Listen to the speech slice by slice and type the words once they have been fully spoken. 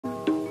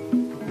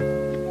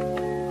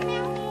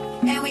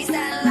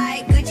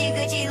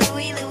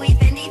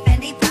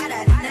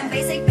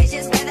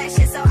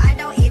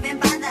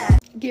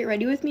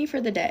ready with me for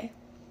the day,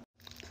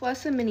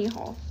 plus a mini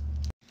haul.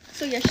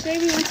 So yesterday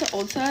we went to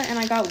Ulta and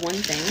I got one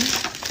thing.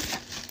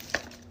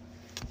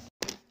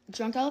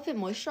 Drunk Elephant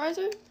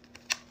moisturizer.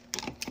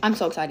 I'm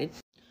so excited.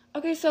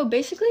 Okay, so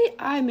basically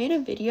I made a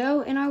video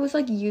and I was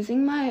like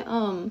using my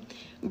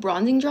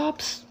bronzing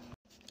drops.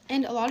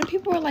 And a lot of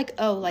people were like,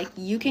 oh, like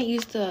you can't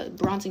use the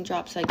bronzing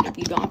drops like if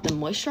you don't have the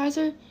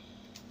moisturizer.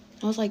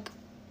 I was like,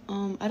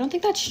 I don't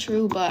think that's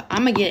true, but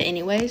I'm gonna get it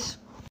anyways.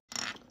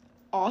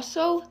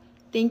 Also,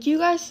 thank you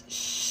guys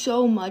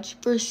so much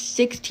for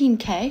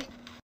 16K.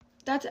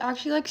 That's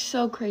actually like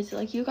so crazy.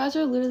 Like you guys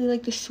are literally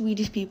like the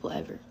sweetest people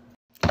ever.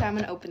 Okay, I'm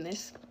gonna open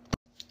this.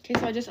 Okay,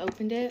 so I just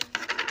opened it.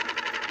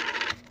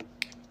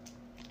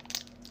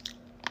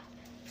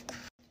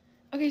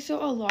 Okay,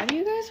 so a lot of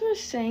you guys were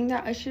saying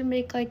that I should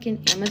make like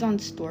an Amazon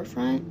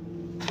storefront.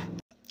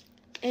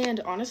 And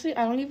honestly,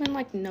 I don't even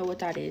like know what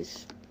that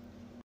is.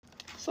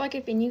 So like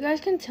if any of you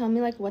guys can tell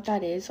me like what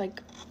that is,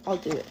 like I'll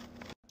do it.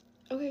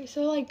 Okay,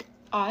 so like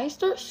I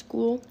start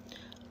school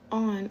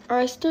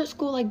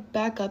like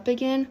back up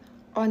again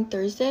on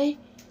Thursday.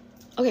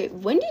 Okay,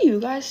 when do you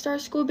guys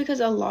start school? Because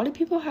a lot of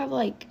people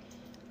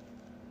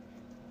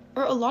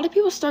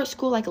start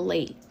school like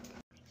late.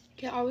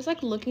 Okay, I was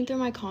like looking through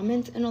my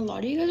comments and a lot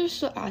of you guys are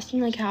still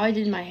asking like how I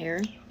did my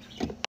hair.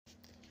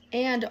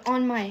 And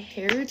on my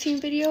hair routine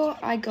video,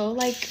 I go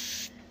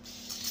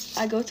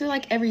through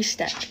like every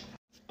step.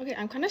 Okay,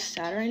 I'm kind of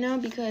sad right now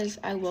because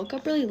I woke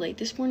up really late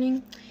this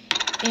morning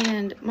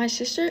and my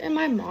sister and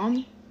my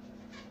mom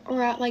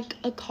are at like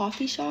a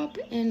coffee shop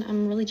and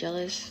I'm really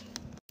jealous.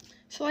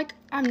 So like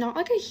I'm not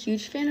like a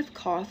huge fan of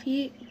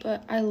coffee,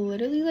 but I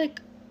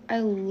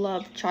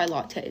love chai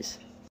lattes.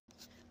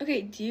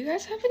 Okay, do you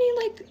guys have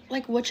any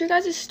like what's your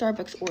guys'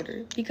 Starbucks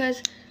order?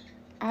 Because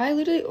I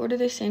literally order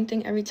the same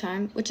thing every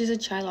time, which is a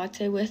chai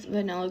latte with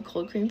vanilla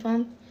cold cream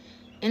foam.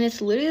 And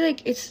it's literally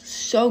like it's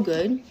so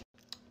good.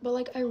 But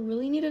like I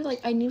really need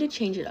to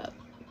change it up.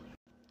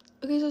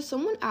 Okay, so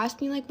someone asked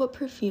me like what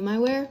perfume I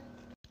wear.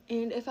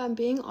 And if I'm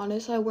being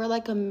honest, I wear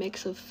like a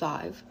mix of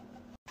 5.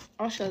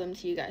 I'll show them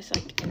to you guys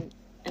like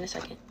in a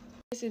second.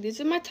 Okay, so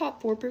these are my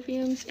top 4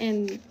 perfumes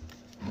and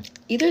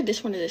either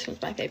this one or this one's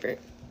my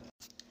favorite.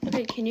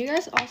 Okay, can you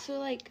guys also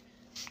like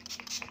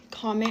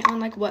comment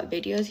on like what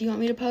videos you want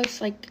me to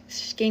post? Like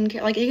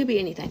skincare, like it could be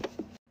anything.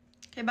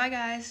 Okay, bye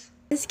guys.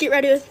 Let's get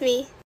ready with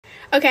me.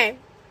 Okay,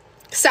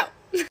 so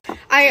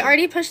I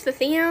already pushed the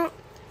thing out,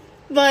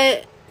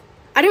 but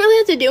I didn't really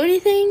have to do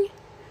anything.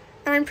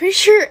 And I'm pretty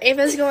sure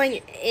Ava's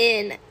going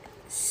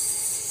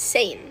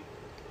insane.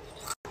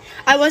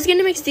 I was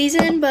gonna mix these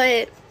in,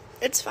 but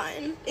it's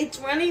fine. It's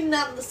running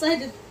down the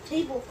side of the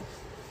table.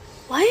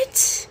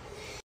 What?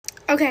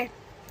 Okay.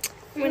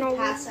 I'm gonna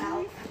pass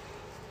out.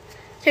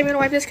 Okay, I'm gonna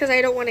wipe this because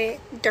I don't want it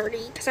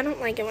dirty. Because I don't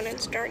like it when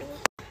it's dirty.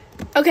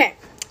 Okay,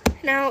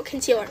 now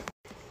concealer.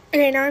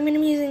 Okay, now I'm gonna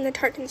be using the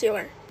Tarte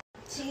concealer.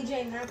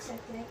 TJ Maxx, I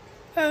think.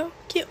 Oh,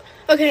 cute.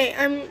 Okay,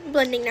 I'm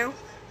blending now.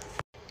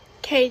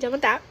 Okay, done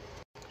with that.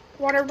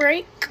 Water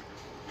break.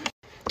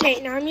 Okay,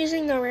 now I'm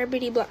using the Rare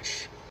Beauty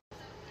blush.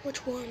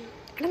 Which one?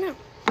 I don't know.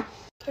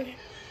 Okay.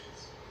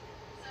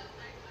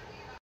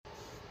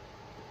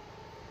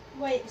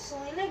 Wait,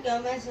 Selena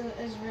Gomez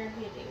is Rare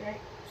Beauty, right?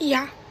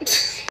 Yeah.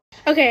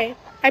 Okay,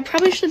 I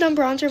probably should have done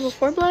bronzer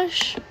before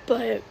blush,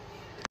 but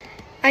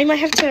I might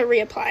have to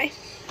reapply.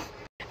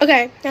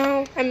 Okay,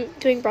 now I'm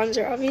doing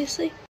bronzer,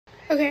 obviously.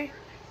 Okay.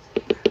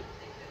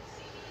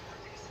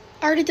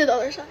 I already did the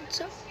other side,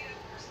 so.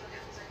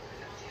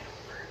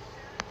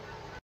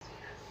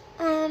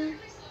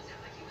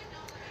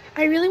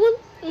 I really want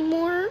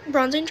more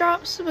bronzing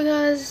drops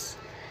because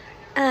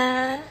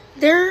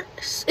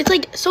it's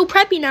like so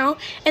preppy now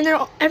and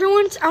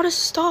everyone's out of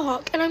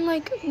stock and I'm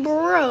like,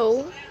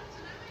 bro,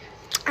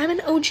 I'm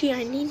an OG,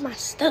 I need my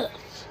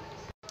stuff.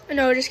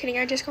 No, just kidding,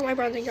 I just got my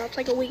bronzing drops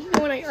like a week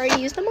ago and I already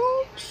used them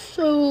all,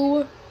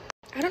 so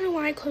I don't know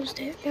why I closed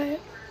it, but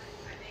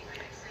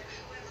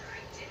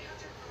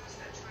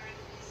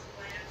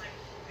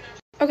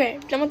okay,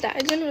 done with that.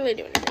 It didn't really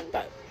do anything,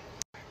 but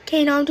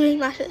okay, now I'm doing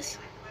lashes.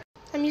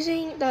 I'm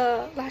using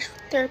the Lash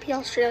Therapy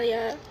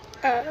Australia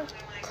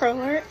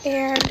curler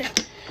and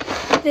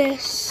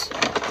this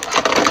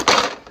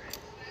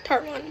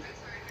Tarte one.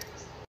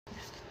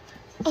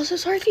 Also,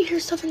 sorry if you hear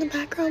stuff in the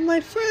background. My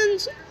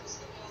friend's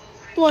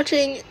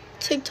watching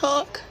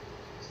TikTok.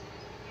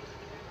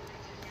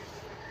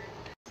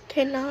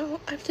 Okay, now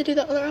I have to do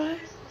the other eye.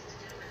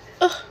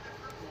 Ugh.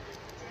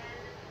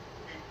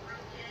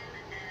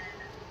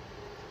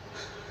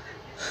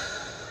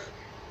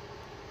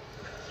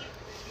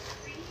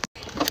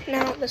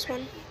 Now this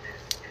one.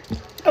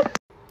 Oh,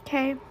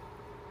 okay.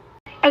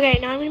 Okay,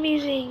 now I'm gonna be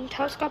using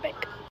telescopic.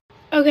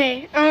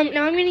 Okay, now I'm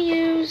gonna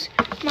use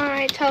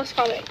my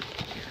telescopic.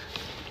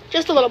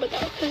 Just a little bit though,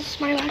 because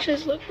my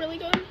lashes look really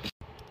good.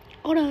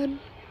 Hold on.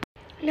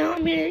 Now I'm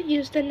gonna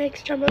use the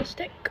NYX Jumbo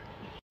Stick.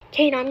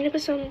 Okay, now I'm gonna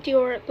put some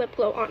Dior lip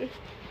glow on.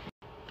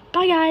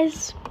 Bye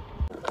guys.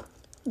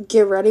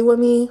 Get ready with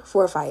me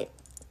for a fight.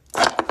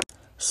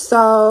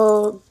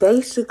 So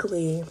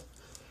basically,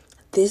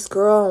 this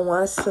girl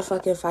wants to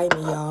fucking fight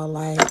me, y'all.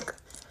 Like,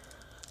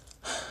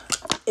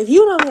 if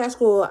you know me at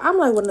school, I'm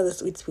like one of the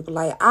sweetest people.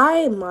 Like,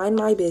 I mind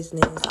my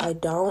business. I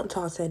don't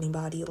talk to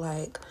anybody.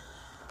 Like,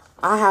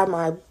 I have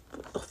my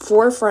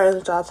 4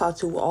 friends that I talk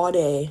to all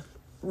day.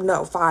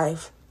 No,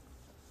 5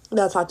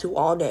 that I talk to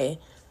all day.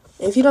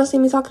 If you don't see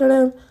me talking to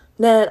them,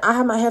 then I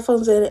have my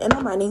headphones in and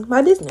I'm minding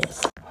my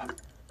business.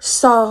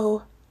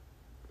 So,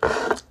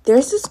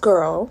 there's this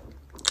girl.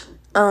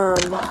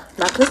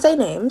 Not gonna say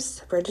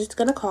names. We're just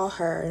gonna call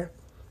her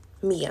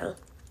Mia.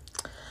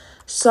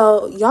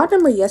 So, y'all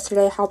remember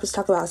yesterday how I was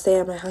talking about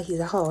Sam and how he's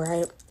a hoe,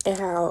 right? And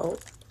how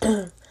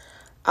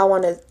I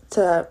wanted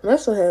to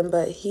mess with him,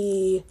 but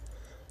he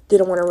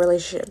didn't want a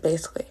relationship,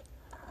 basically.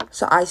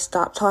 So, I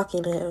stopped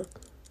talking to him.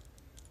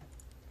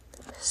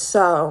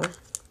 So,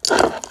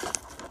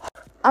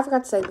 I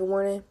forgot to say good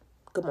morning.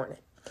 Good morning.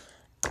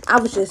 I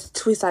was just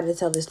too excited to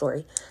tell this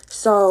story.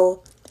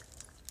 So,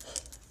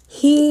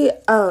 he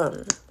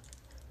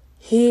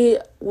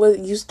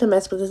used to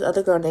mess with this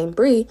other girl named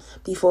Bree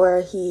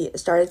before he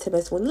started to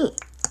mess with me.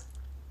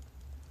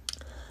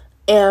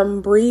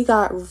 And Bree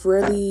got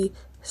really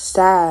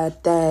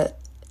sad that,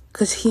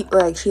 because she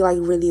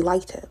really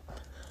liked him.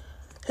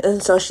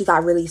 And so she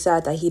got really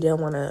sad that he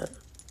didn't want to,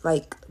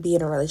 like, be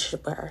in a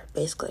relationship with her,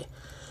 basically.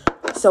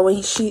 So when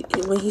he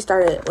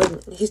started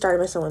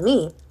messing with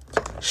me,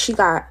 she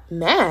got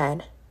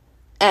mad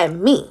at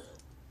me.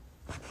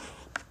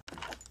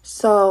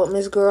 So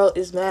Miss Girl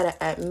is mad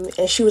at me,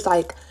 and she was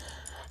like,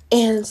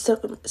 and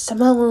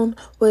Simone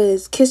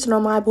was kissing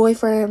on my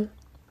boyfriend.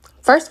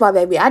 First of all,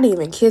 baby, I didn't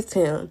even kiss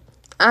him.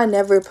 I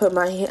never put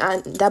my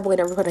hand, that boy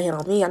never put a hand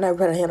on me. I never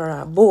put a hand on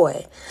that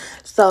boy.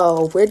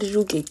 So where did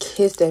you get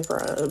kissed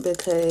from?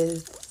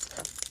 Because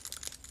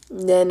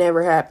that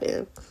never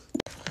happened.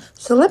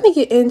 So let me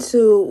get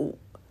into,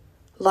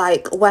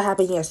 like, what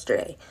happened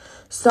yesterday.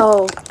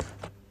 So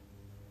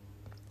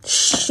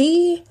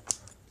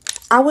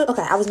I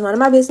was minding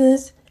my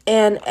business,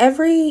 and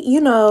every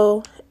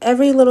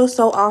little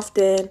so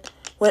often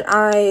when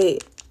I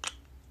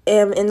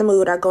am in the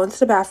mood, I go into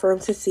the bathroom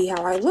to see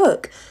how I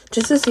look,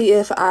 just to see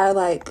if I,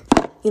 like,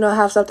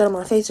 have something on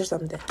my face or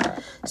something.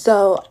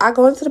 So I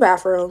go into the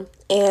bathroom,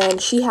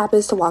 and she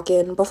happens to walk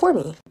in before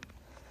me.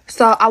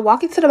 So I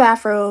walk into the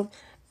bathroom,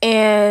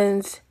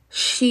 and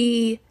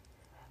she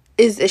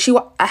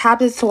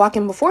happens to walk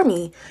in before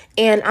me,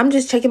 and I'm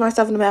just checking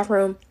myself in the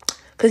bathroom.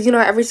 Because,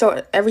 every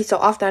so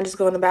often I just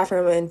go in the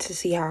bathroom and to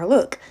see how I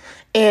look.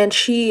 And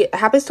she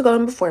happens to go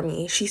in before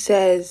me. She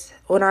says,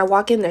 when I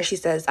walk in there, she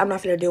says, I'm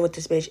not going to deal with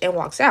this bitch, and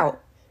walks out.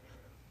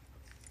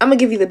 I'm going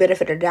to give you the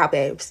benefit of the doubt,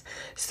 babes.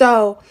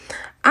 So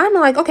I'm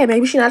like, okay,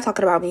 maybe she's not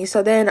talking about me.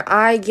 So then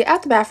I get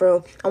out the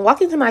bathroom. I'm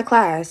walking to my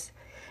class,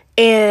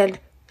 and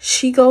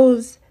she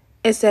goes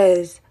and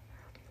says,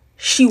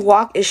 she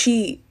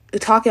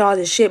talking all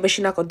this shit, but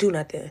she not going to do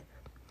nothing.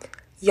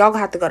 Y'all going to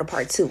have to go to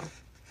part 2.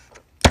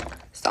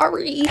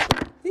 Sorry.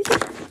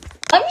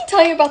 Let me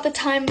tell you about the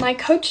time my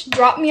coach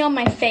dropped me on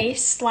my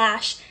face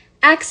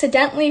 /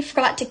 accidentally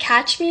forgot to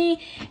catch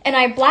me, and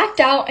I blacked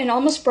out and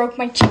almost broke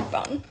my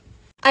cheekbone.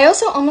 I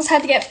also almost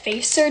had to get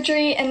face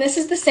surgery, and this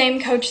is the same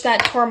coach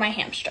that tore my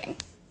hamstring.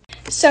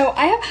 So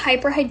I have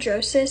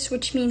hyperhidrosis,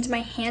 which means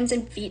my hands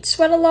and feet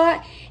sweat a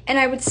lot, and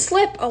I would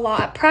slip a lot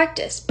at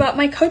practice. But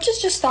my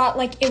coaches just thought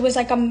like it was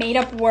like a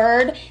made-up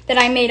word that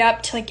I made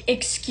up to like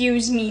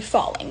excuse me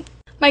falling.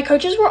 My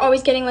coaches were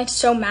always getting like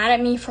so mad at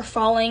me for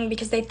falling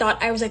because they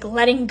thought I was like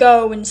letting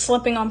go and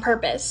slipping on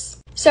purpose.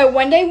 So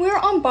one day we were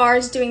on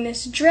bars doing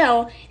this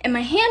drill and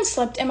my hand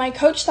slipped, and my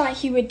coach thought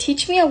he would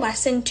teach me a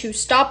lesson to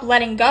stop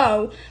letting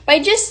go by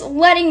just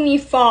letting me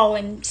fall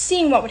and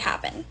seeing what would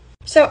happen.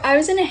 So I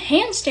was in a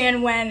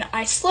handstand when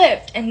I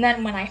slipped, and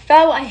then when I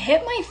fell, I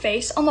hit my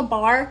face on the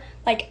bar,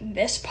 like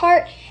this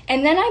part,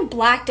 and then I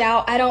blacked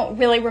out. I don't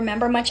really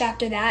remember much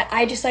after that.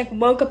 I just like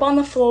woke up on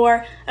the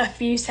floor a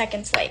few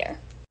seconds later.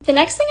 The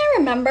next thing I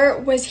remember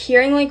was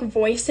hearing like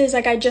voices,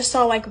 like I just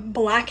saw like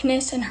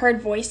blackness and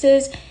heard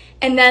voices,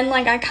 and then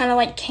like I kind of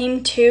like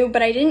came to,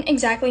 but I didn't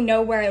exactly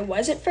know where I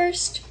was at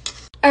first.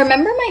 I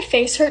remember my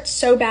face hurt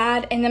so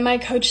bad, and then my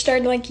coach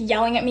started like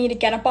yelling at me to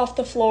get up off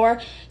the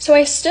floor. So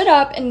I stood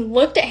up and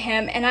looked at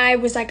him, and I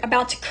was like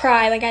about to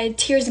cry, like I had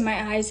tears in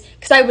my eyes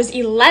because I was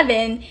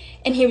 11,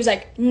 and he was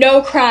like,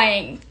 no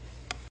crying.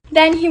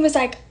 Then he was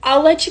like,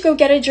 I'll let you go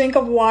get a drink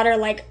of water,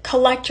 like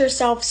collect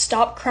yourself,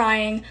 stop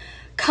crying,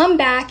 come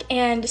back,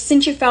 and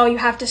since you fell, you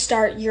have to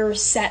start your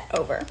set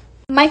over.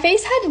 My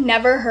face had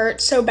never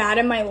hurt so bad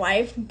in my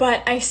life,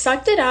 but I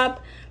sucked it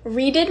up,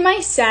 redid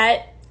my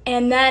set,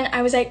 and then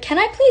I was like, can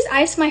I please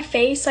ice my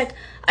face? Like,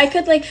 I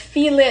could like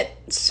feel it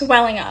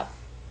swelling up.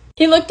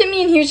 He looked at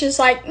me and he was just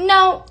like,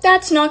 no,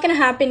 that's not gonna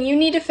happen. You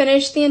need to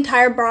finish the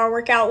entire bar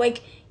workout.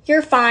 Like,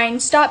 you're fine.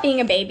 Stop being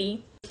a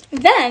baby.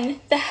 Then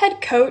the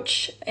head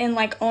coach and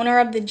like owner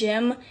of the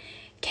gym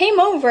came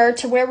over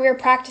to where we were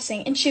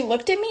practicing, and she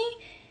looked at me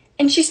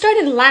and she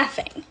started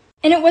laughing.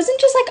 And it wasn't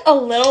just like a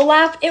little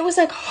laugh, it was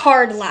like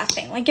hard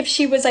laughing, like if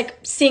she was like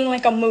seeing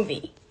like a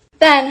movie.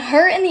 Then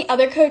her and the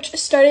other coach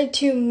started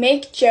to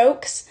make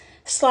jokes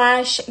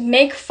 /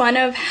 make fun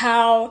of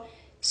how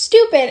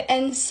stupid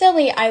and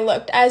silly I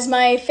looked as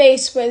my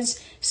face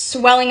was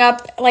swelling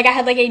up like I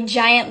had like a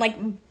giant like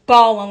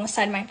ball on the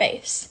side of my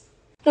face.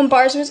 When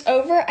bars was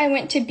over, I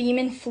went to beam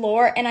and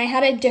floor and I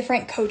had a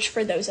different coach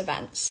for those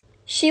events.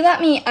 She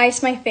let me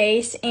ice my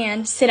face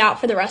and sit out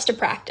for the rest of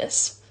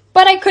practice,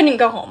 but I couldn't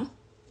go home.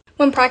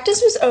 When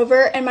practice was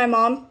over and my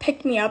mom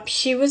picked me up,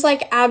 she was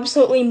like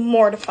absolutely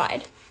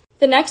mortified.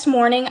 The next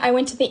morning, I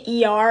went to the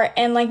ER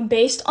and like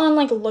based on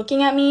like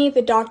looking at me,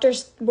 the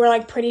doctors were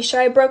like pretty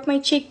sure I broke my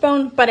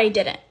cheekbone, but I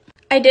didn't.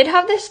 I did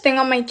have this thing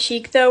on my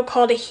cheek though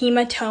called a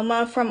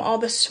hematoma from all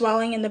the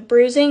swelling and the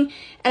bruising,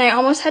 and I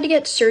almost had to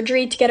get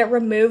surgery to get it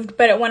removed,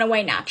 but it went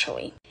away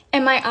naturally.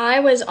 And my eye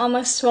was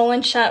almost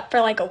swollen shut for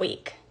like a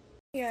week.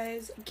 Hey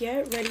guys,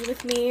 get ready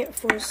with me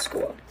for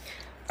school.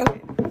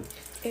 Okay,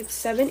 it's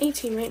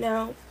 7:18 right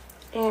now,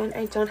 and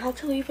I don't have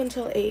to leave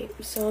until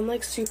 8, so I'm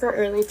like super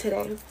early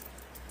today.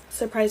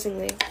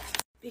 Surprisingly,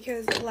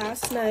 because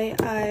last night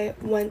I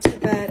went to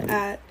bed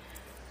at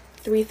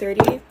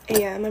 3:30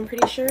 a.m. I'm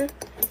pretty sure,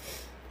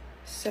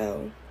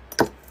 so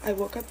I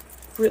woke up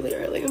really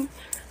early.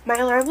 My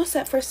alarm was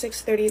set for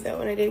 6:30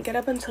 though, and I didn't get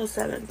up until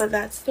 7, but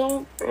that's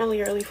still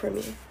really early for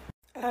me.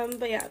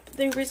 But yeah,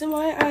 the reason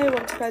why I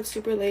went to bed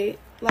super late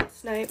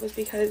last night was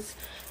because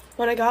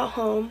when I got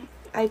home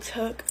I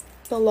took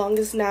the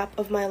longest nap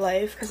of my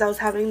life because I was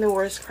having the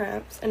worst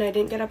cramps, and I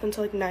didn't get up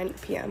until like 9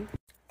 p.m.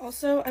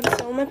 Also, I'm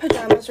still in my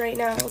pajamas right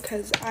now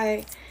because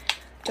I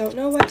don't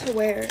know what to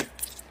wear,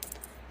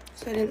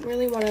 so I didn't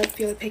really want to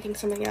feel like picking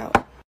something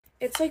out.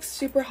 It's like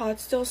super hot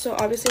still, so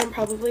obviously I'm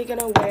probably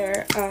gonna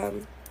wear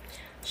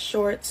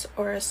shorts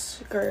or a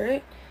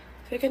skirt.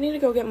 I think I need to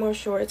go get more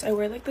shorts. I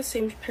wear like the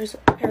same pair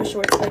of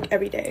shorts like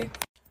every day.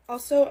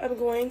 Also, I'm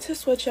going to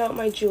switch out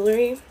my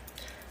jewelry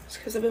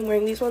because I've been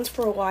wearing these ones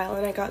for a while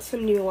and I got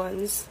some new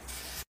ones.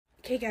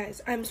 Okay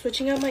guys, I'm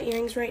switching out my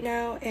earrings right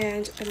now,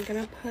 and I'm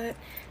gonna put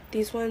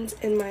these ones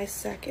in my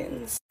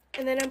seconds,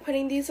 and then I'm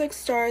putting these like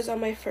stars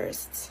on my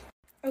firsts.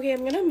 Okay,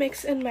 I'm gonna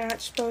mix and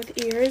match both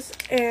ears,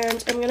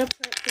 and I'm gonna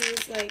put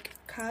these like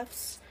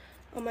cuffs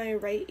on my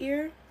right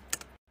ear.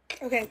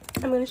 Okay,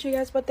 I'm gonna show you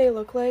guys what they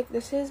look like.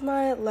 This is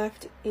my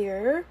left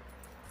ear,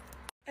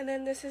 and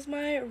then this is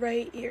my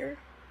right ear.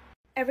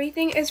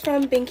 Everything is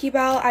from Binky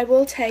Bell. I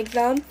will tag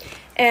them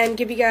and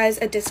give you guys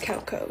a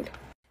discount code.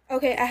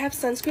 Okay, I have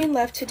sunscreen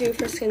left to do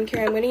for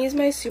skincare. I'm gonna use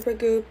my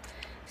Supergoop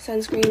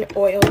sunscreen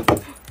oil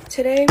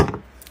today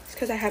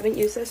because I haven't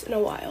used this in a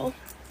while.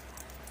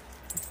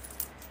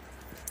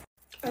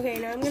 Okay,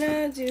 now I'm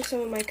gonna do some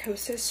of my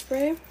Kosas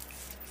spray.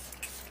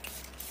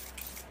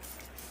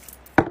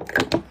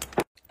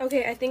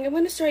 Okay, I think I'm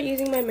gonna start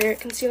using my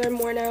Merit concealer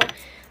more now,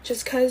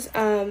 just because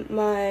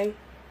my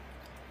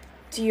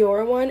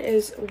Dior one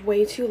is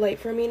way too light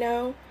for me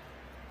now,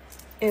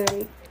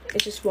 and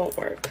it just won't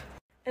work.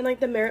 And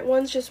like the Merit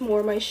one's just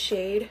more my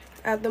shade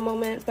at the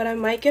moment, but I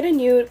might get a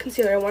new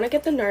concealer. I want to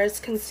get the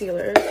NARS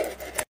concealer.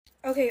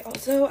 Okay,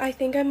 also I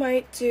think I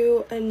might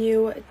do a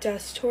new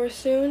desk tour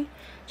soon,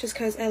 just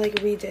because I like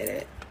redid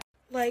it.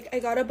 Like I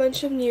got a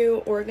bunch of new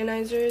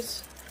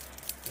organizers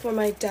for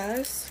my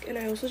desk, and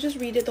I also just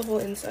redid the whole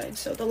inside.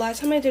 So the last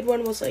time I did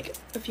one was like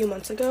a few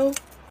months ago.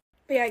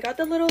 But yeah, I got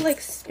the little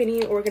like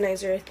spinny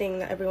organizer thing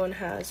that everyone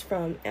has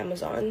from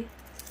Amazon,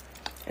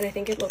 and I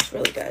think it looks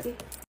really good.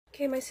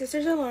 Okay, my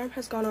sister's alarm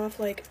has gone off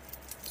like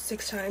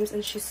 6 times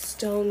and she's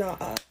still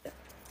not up.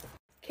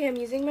 Okay, I'm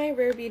using my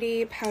Rare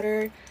Beauty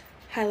powder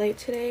highlight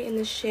today in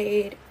the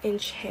shade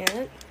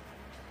Enchant.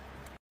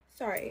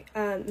 Sorry,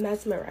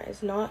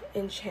 Mesmerize, not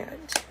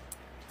Enchant.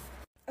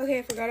 Okay,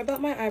 I forgot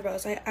about my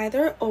eyebrows. I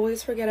either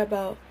always forget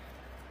about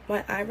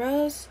my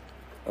eyebrows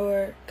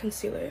or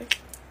concealer.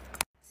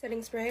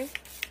 Setting spray,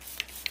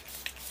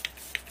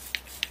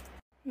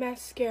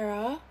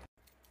 mascara,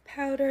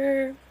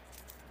 powder.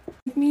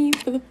 Me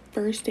for the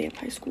first day of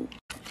high school.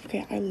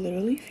 Okay, I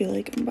literally feel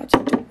like I'm about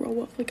to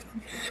throw up. Like,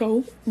 I'm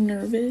so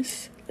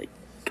nervous. Like,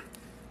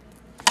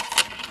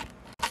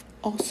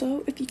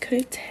 also, if you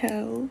couldn't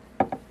tell,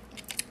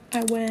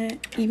 I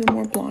went even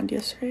more blonde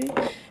yesterday,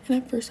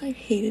 and at first I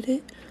hated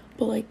it,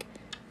 but like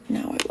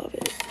now I love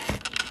it.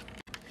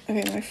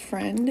 Okay, my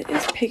friend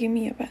is picking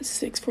me up at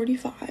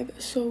 6:45,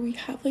 so we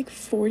have like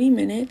 40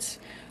 minutes,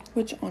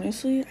 which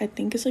honestly I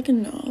think is like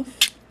enough,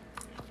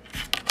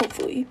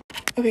 hopefully.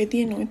 Okay,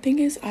 the annoying thing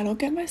is I don't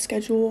get my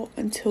schedule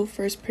until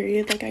first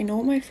period. Like, I know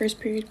what my first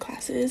period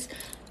class is,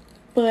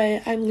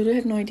 but I literally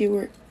have no idea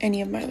where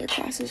any of my other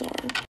classes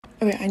are.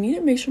 Okay, I need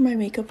to make sure my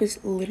makeup is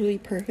literally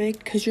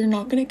perfect because you're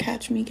not gonna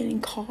catch me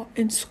getting caught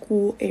in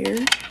school air.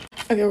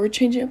 Okay, we're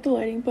changing up the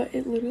lighting, but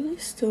it literally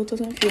still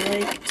doesn't feel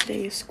like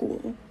today is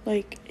school.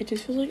 Like, it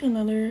just feels like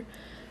another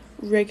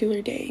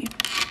regular day.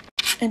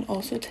 And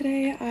also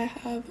today I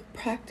have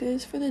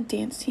practice for the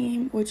dance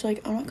team, which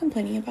like I'm not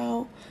complaining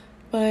about,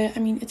 but I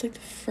mean it's like the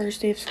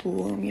first day of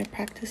school and we have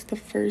practice the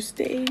first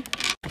day.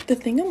 The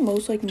thing I'm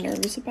most like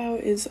nervous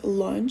about is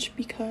lunch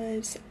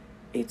because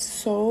it's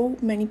so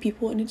many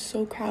people and it's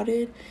so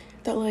crowded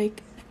that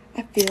like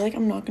I feel like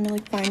I'm not gonna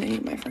like find any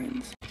of my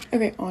friends.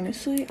 Okay,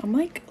 honestly, I'm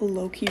like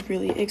low-key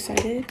really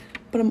excited,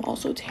 but I'm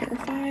also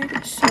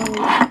terrified, so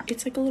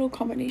it's like a little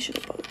combination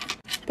of both.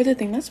 But the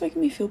thing that's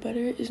making me feel better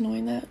is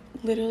knowing that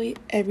literally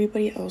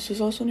everybody else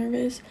is also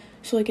nervous,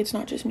 so like it's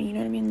not just me, you know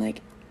what I mean?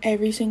 Like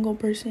every single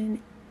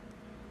person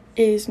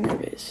is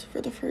nervous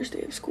for the first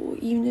day of school,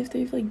 even if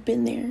they've like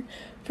been there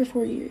for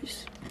 4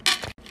 years.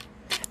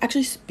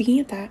 Actually, speaking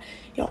of that,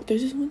 y'all,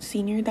 there's this one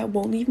senior that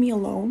won't leave me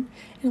alone,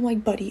 and I'm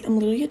like, buddy, I'm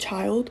literally a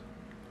child.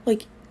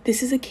 Like,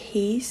 this is a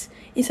case.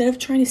 Instead of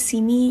trying to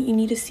see me, you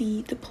need to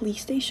see the police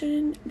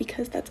station,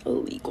 because that's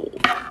illegal.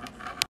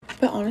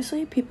 But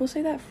honestly, people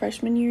say that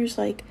freshman year is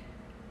like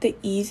the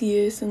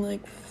easiest and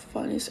like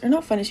funnest, or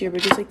not funnest year,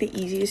 but just like the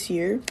easiest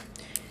year.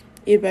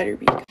 It better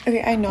be.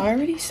 Okay, I know I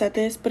already said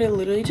this, but it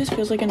literally just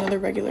feels like another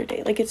regular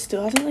day. Like, it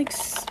still hasn't like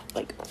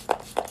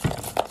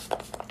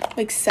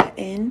set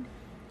in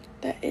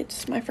that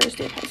it's my first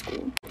day of high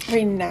school.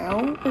 Right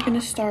now, we're gonna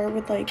start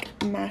with like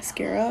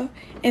mascara,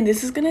 and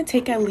this is gonna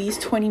take at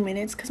least 20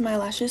 minutes because my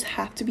lashes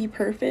have to be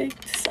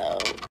perfect. So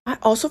I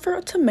also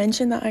forgot to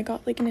mention that I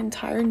got like an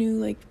entire new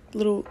like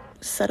little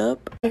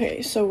setup.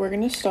 Okay, so we're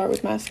gonna start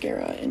with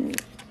mascara,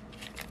 and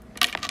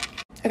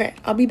okay,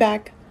 I'll be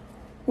back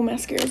when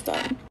mascara's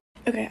done.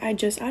 Okay, I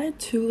just added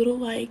 2 little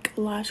like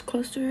lash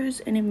clusters,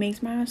 and it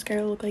makes my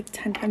mascara look like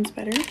 10 times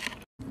better.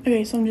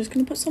 Okay, so I'm just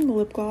gonna put some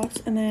lip gloss,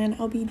 and then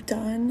I'll be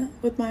done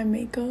with my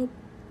makeup.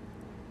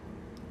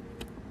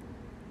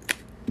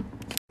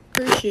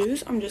 For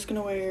shoes, I'm just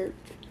gonna wear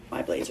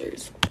my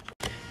blazers.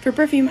 For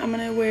perfume, I'm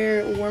gonna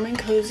wear Warm and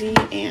Cozy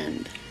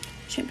and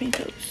Champagne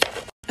Toast.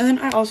 And then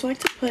I also like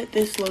to put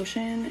this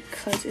lotion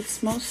because it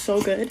smells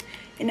so good,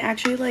 and it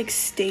actually like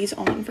stays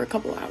on for a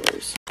couple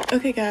hours.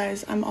 Okay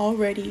guys, I'm all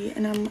ready,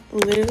 and I'm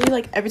literally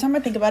like, every time I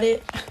think about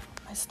it,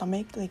 my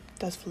stomach like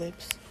does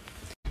flips.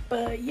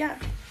 But yeah.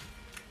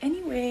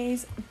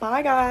 Anyways,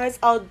 bye guys.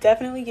 I'll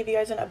definitely give you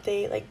guys an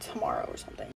update like tomorrow or something.